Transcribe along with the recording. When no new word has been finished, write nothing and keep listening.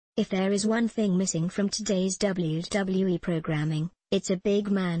If there is one thing missing from today's WWE programming, it's a big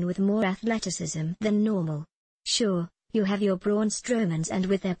man with more athleticism than normal. Sure, you have your Braun Strowmans and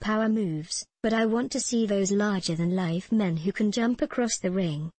with their power moves, but I want to see those larger-than-life men who can jump across the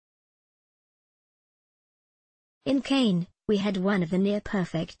ring. In Kane, we had one of the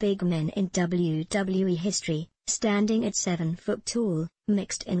near-perfect big men in WWE history, standing at 7 foot tall,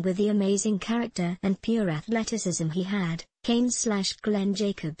 mixed in with the amazing character and pure athleticism he had. Kane/Glenn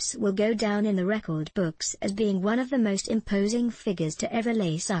Jacobs will go down in the record books as being one of the most imposing figures to ever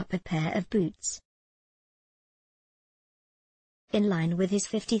lace up a pair of boots. In line with his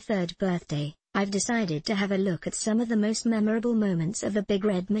 53rd birthday, I've decided to have a look at some of the most memorable moments of the Big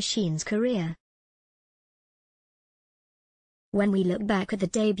Red Machine's career. When we look back at the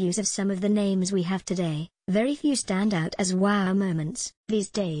debuts of some of the names we have today, very few stand out as wow moments. These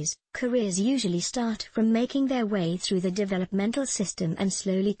days, careers usually start from making their way through the developmental system and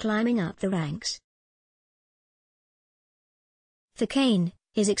slowly climbing up the ranks. For Kane,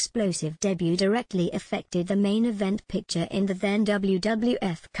 his explosive debut directly affected the main event picture in the then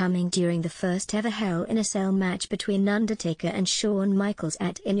WWF, coming during the first ever Hell in a Cell match between Undertaker and Shawn Michaels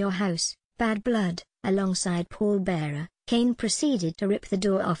at In Your House, Bad Blood. Alongside Paul Bearer, Kane proceeded to rip the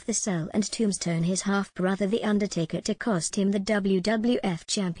door off the cell and tombstone his half-brother The Undertaker to cost him the WWF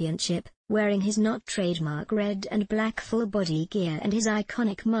Championship. Wearing his not trademark red and black full-body gear and his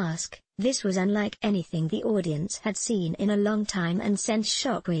iconic mask, this was unlike anything the audience had seen in a long time and sent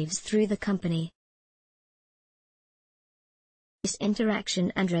shockwaves through the company. This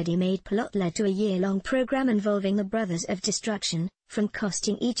interaction and ready-made plot led to a year-long program involving the Brothers of Destruction, from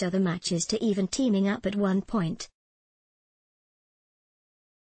costing each other matches to even teaming up at one point.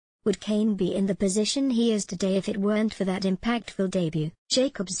 Would Kane be in the position he is today if it weren't for that impactful debut?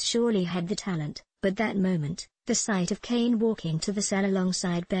 Jacobs surely had the talent, but that moment, the sight of Kane walking to the cell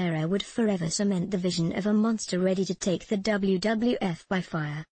alongside Bearer, would forever cement the vision of a monster ready to take the WWF by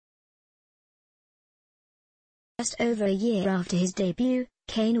fire. Just over a year after his debut,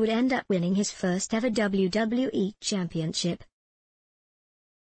 Kane would end up winning his first ever WWE Championship.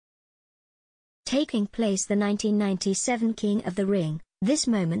 Taking place the 1997 King of the Ring, this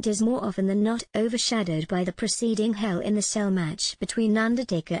moment is more often than not overshadowed by the preceding Hell in the Cell match between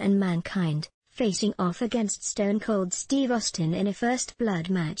Undertaker and Mankind. Facing off against Stone Cold Steve Austin in a First Blood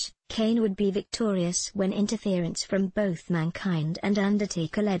match, Kane would be victorious when interference from both Mankind and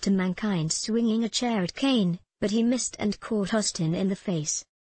Undertaker led to Mankind swinging a chair at Kane, but he missed and caught Austin in the face.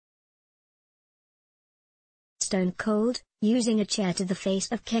 Stone Cold, using a chair to the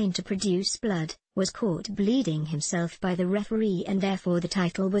face of Kane to produce blood, was caught bleeding himself by the referee and therefore the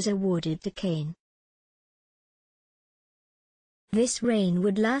title was awarded to Kane. This reign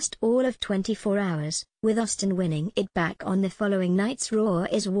would last all of 24 hours, with Austin winning it back on the following night's Raw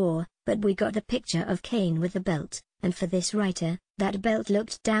is War, but we got the picture of Kane with the belt, and for this writer, that belt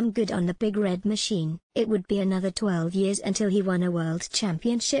looked damn good on the Big Red Machine. It would be another 12 years until he won a world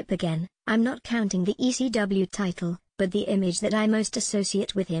championship again. I'm not counting the ECW title, but the image that I most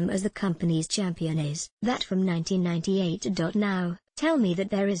associate with him as the company's champion is that from 1998. Now, tell me that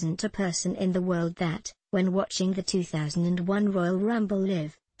there isn't a person in the world that, when watching the 2001 Royal Rumble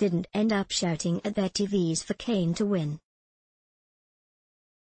live, didn't end up shouting at their TVs for Kane to win.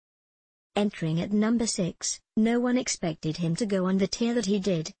 Entering at number 6, no one expected him to go on the tear that he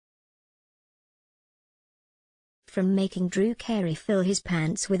did. From making Drew Carey fill his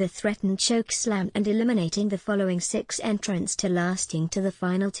pants with a threatened choke slam and eliminating the following 6 entrants to lasting to the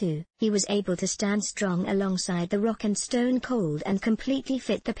final 2, he was able to stand strong alongside The Rock and Stone Cold and completely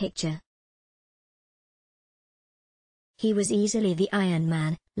fit the picture. He was easily the Iron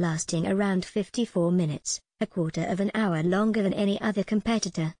Man, lasting around 54 minutes, a quarter of an hour longer than any other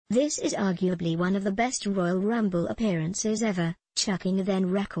competitor. This is arguably one of the best Royal Rumble appearances ever, chucking a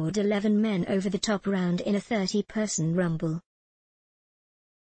then record 11 men over the top round in a 30-person Rumble.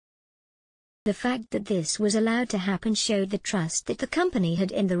 The fact that this was allowed to happen showed the trust that the company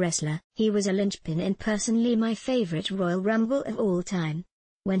had in the wrestler. He was a linchpin in personally my favorite Royal Rumble of all time.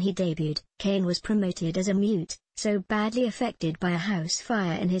 When he debuted, Kane was promoted as a mute, so badly affected by a house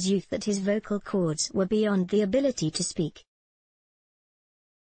fire in his youth that his vocal cords were beyond the ability to speak.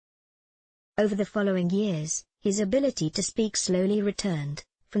 Over the following years, his ability to speak slowly returned,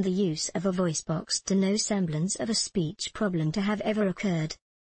 from the use of a voice box to no semblance of a speech problem to have ever occurred.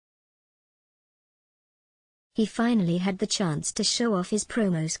 He finally had the chance to show off his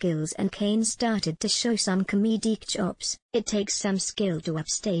promo skills and Kane started to show some comedic chops. It takes some skill to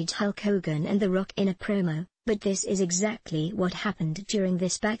upstage Hulk Hogan and The Rock in a promo, but this is exactly what happened during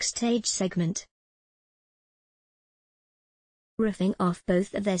this backstage segment. Riffing off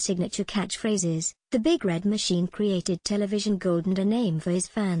both of their signature catchphrases, the Big Red Machine created television gold and a name for his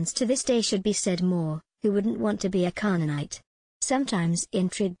fans to this day. Should be said more, who wouldn't want to be a Canaanite? Sometimes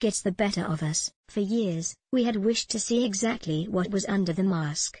intrigue gets the better of us. For years, we had wished to see exactly what was under the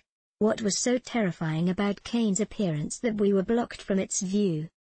mask. What was so terrifying about Kane's appearance that we were blocked from its view?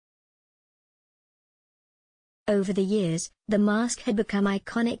 Over the years, the mask had become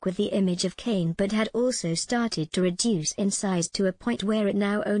iconic with the image of Kane, but had also started to reduce in size to a point where it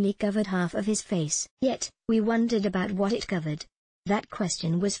now only covered half of his face. Yet, we wondered about what it covered. That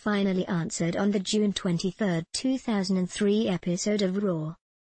question was finally answered on the June 23, 2003 episode of Raw.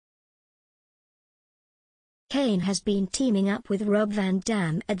 Kane has been teaming up with Rob Van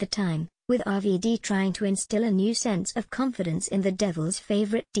Dam at the time, with RVD trying to instill a new sense of confidence in the Devil's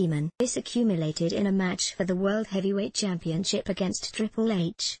favorite demon. This accumulated in a match for the World Heavyweight Championship against Triple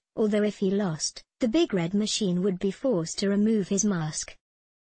H, although if he lost, the Big Red Machine would be forced to remove his mask.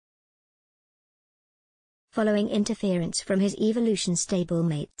 Following interference from his Evolution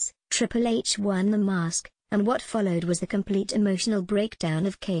stablemates, Triple H won the mask, and what followed was the complete emotional breakdown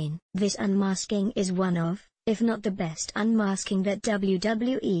of Kane. This unmasking is one of, if not the best unmasking that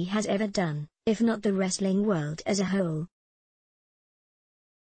WWE has ever done, if not the wrestling world as a whole.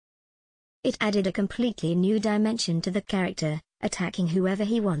 It added a completely new dimension to the character, attacking whoever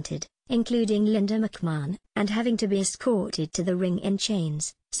he wanted, including Linda McMahon, and having to be escorted to the ring in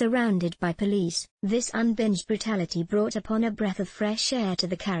chains, surrounded by police. This unbinged brutality brought upon a breath of fresh air to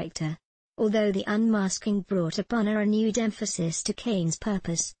the character. Although the unmasking brought upon a renewed emphasis to Kane's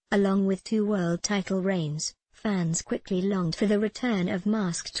purpose, along with 2 world title reigns, fans quickly longed for the return of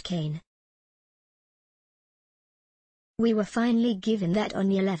masked Kane. We were finally given that on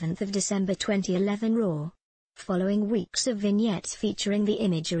the 11th of December 2011 Raw. Following weeks of vignettes featuring the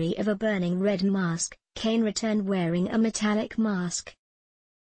imagery of a burning red mask, Kane returned wearing a metallic mask.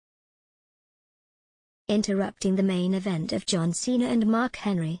 Interrupting the main event of John Cena and Mark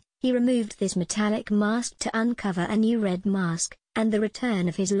Henry, he removed this metallic mask to uncover a new red mask, and the return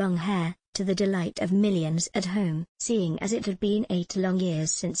of his long hair, to the delight of millions at home. Seeing as it had been 8 long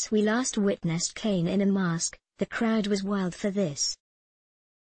years since we last witnessed Kane in a mask, the crowd was wild for this.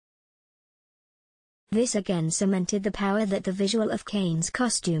 This again cemented the power that the visual of Kane's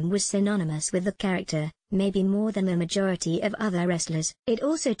costume was synonymous with the character, maybe more than the majority of other wrestlers. It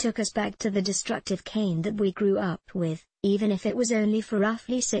also took us back to the destructive Kane that we grew up with, even if it was only for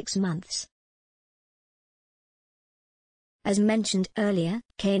roughly 6 months. As mentioned earlier,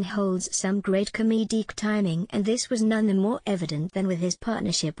 Kane holds some great comedic timing, and this was none the more evident than with his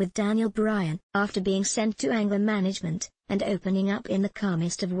partnership with Daniel Bryan. After being sent to anger management, and opening up in the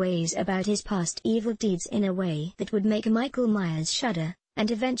calmest of ways about his past evil deeds in a way that would make Michael Myers shudder,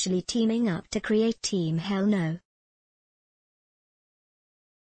 and eventually teaming up to create Team Hell No.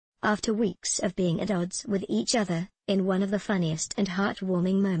 After weeks of being at odds with each other, in one of the funniest and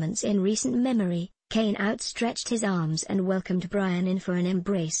heartwarming moments in recent memory, Kane outstretched his arms and welcomed Bryan in for an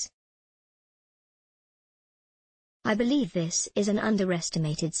embrace. I believe this is an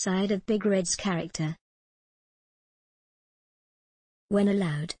underestimated side of Big Red's character. When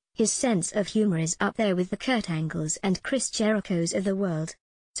allowed, his sense of humor is up there with the Kurt Angles and Chris Jerichos of the world.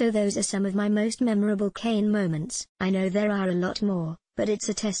 So those are some of my most memorable Kane moments. I know there are a lot more, but it's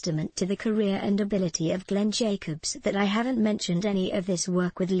a testament to the career and ability of Glenn Jacobs that I haven't mentioned any of this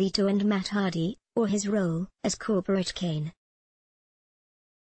work with Leto and Matt Hardy, or his role as Corporate Kane.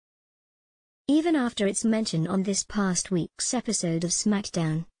 Even after its mention on this past week's episode of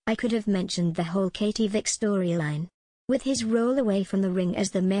SmackDown, I could have mentioned the whole Katie Vick storyline. With his role away from the ring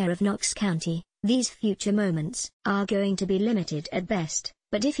as the mayor of Knox County, these future moments are going to be limited at best,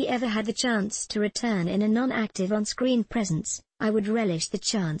 but if he ever had the chance to return in a non-active on-screen presence, I would relish the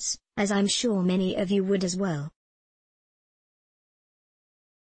chance, as I'm sure many of you would as well.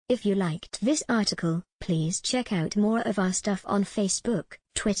 If you liked this article, please check out more of our stuff on Facebook,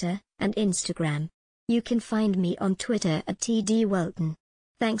 Twitter, and Instagram. You can find me on Twitter at @TDWelton.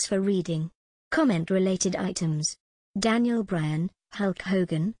 Thanks for reading. Comment-related items: Daniel Bryan, Hulk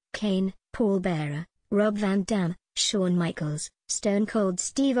Hogan, Kane, Paul Bearer, Rob Van Dam, Shawn Michaels, Stone Cold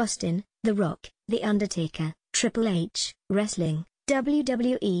Steve Austin, The Rock, The Undertaker, Triple H, Wrestling,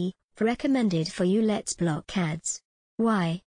 WWE. Recommended for you. Let's block ads. Why?